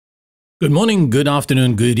Good morning, good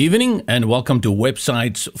afternoon, good evening, and welcome to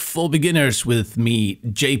Websites for Beginners with me,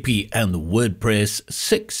 JP, and WordPress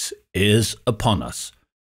 6 is upon us.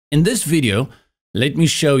 In this video, let me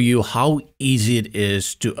show you how easy it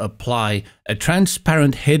is to apply a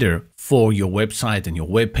transparent header for your website and your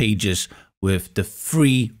web pages with the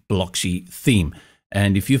free Blocksy theme.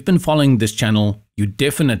 And if you've been following this channel, you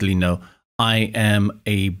definitely know I am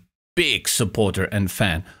a big supporter and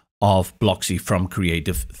fan of Blocksy from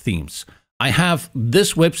Creative Themes. I have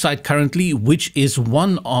this website currently, which is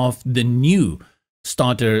one of the new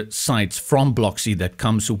starter sites from Blocksy that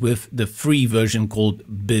comes with the free version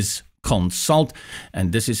called Biz Consult.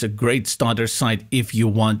 And this is a great starter site if you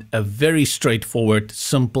want a very straightforward,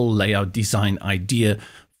 simple layout design idea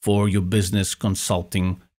for your business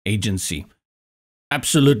consulting agency.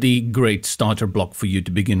 Absolutely great starter block for you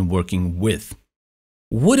to begin working with.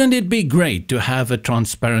 Wouldn't it be great to have a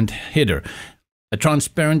transparent header? A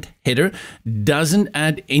transparent header doesn't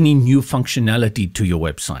add any new functionality to your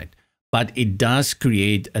website, but it does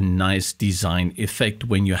create a nice design effect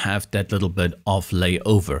when you have that little bit of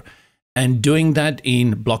layover. And doing that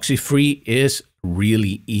in Blocksy Free is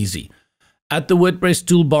really easy. At the WordPress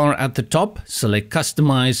toolbar at the top, select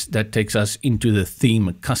Customize. That takes us into the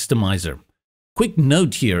theme customizer. Quick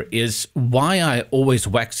note here is why I always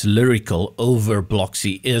wax lyrical over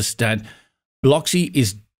Blocksy is that Blocksy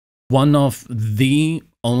is one of the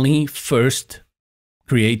only first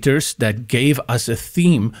creators that gave us a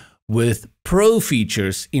theme with pro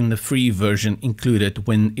features in the free version included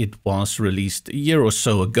when it was released a year or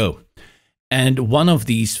so ago. And one of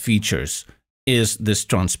these features is this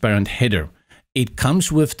transparent header. It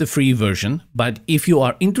comes with the free version, but if you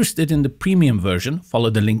are interested in the premium version, follow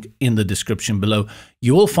the link in the description below.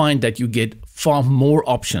 You will find that you get far more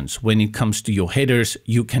options when it comes to your headers.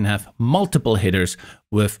 You can have multiple headers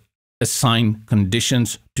with assigned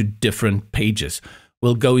conditions to different pages.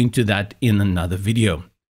 We'll go into that in another video.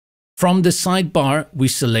 From the sidebar, we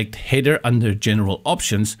select header under general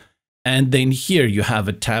options. And then here you have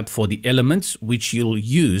a tab for the elements which you'll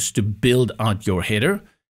use to build out your header.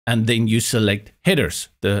 And then you select headers,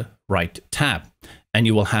 the right tab, and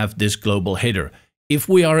you will have this global header. If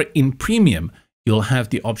we are in premium, you'll have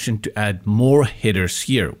the option to add more headers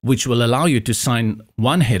here, which will allow you to assign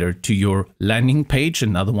one header to your landing page,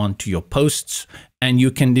 another one to your posts, and you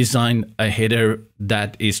can design a header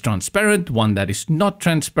that is transparent, one that is not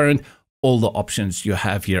transparent, all the options you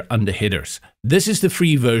have here under headers. This is the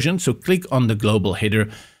free version, so click on the global header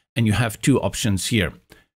and you have two options here.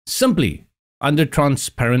 Simply under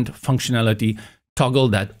transparent functionality, toggle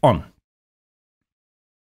that on.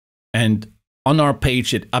 And on our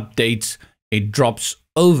page, it updates, it drops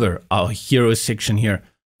over our hero section here.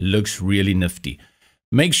 Looks really nifty.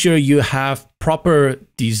 Make sure you have proper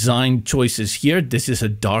design choices here. This is a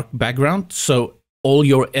dark background, so all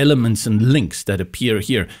your elements and links that appear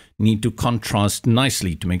here need to contrast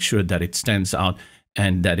nicely to make sure that it stands out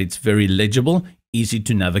and that it's very legible, easy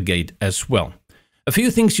to navigate as well. A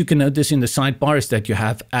few things you can notice in the sidebar is that you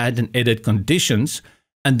have add and edit conditions,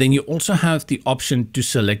 and then you also have the option to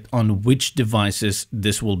select on which devices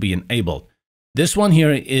this will be enabled. This one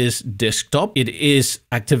here is desktop. It is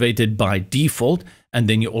activated by default, and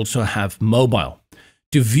then you also have mobile.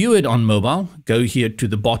 To view it on mobile, go here to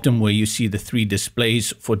the bottom where you see the three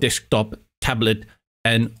displays for desktop, tablet,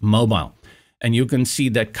 and mobile. And you can see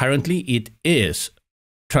that currently it is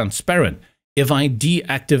transparent. If I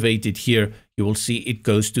deactivate it here, you will see it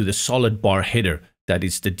goes to the solid bar header. That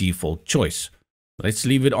is the default choice. Let's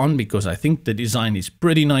leave it on because I think the design is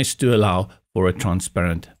pretty nice to allow for a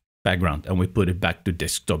transparent background, and we put it back to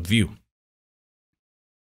desktop view.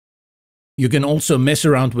 You can also mess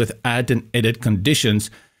around with add and edit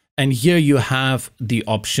conditions, and here you have the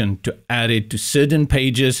option to add it to certain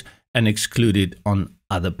pages and exclude it on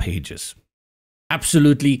other pages.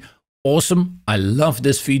 Absolutely awesome. I love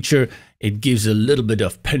this feature. It gives a little bit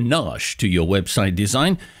of panache to your website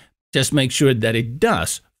design. Just make sure that it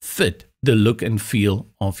does fit the look and feel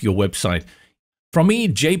of your website. From me,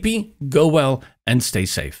 JP, go well and stay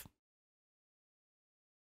safe.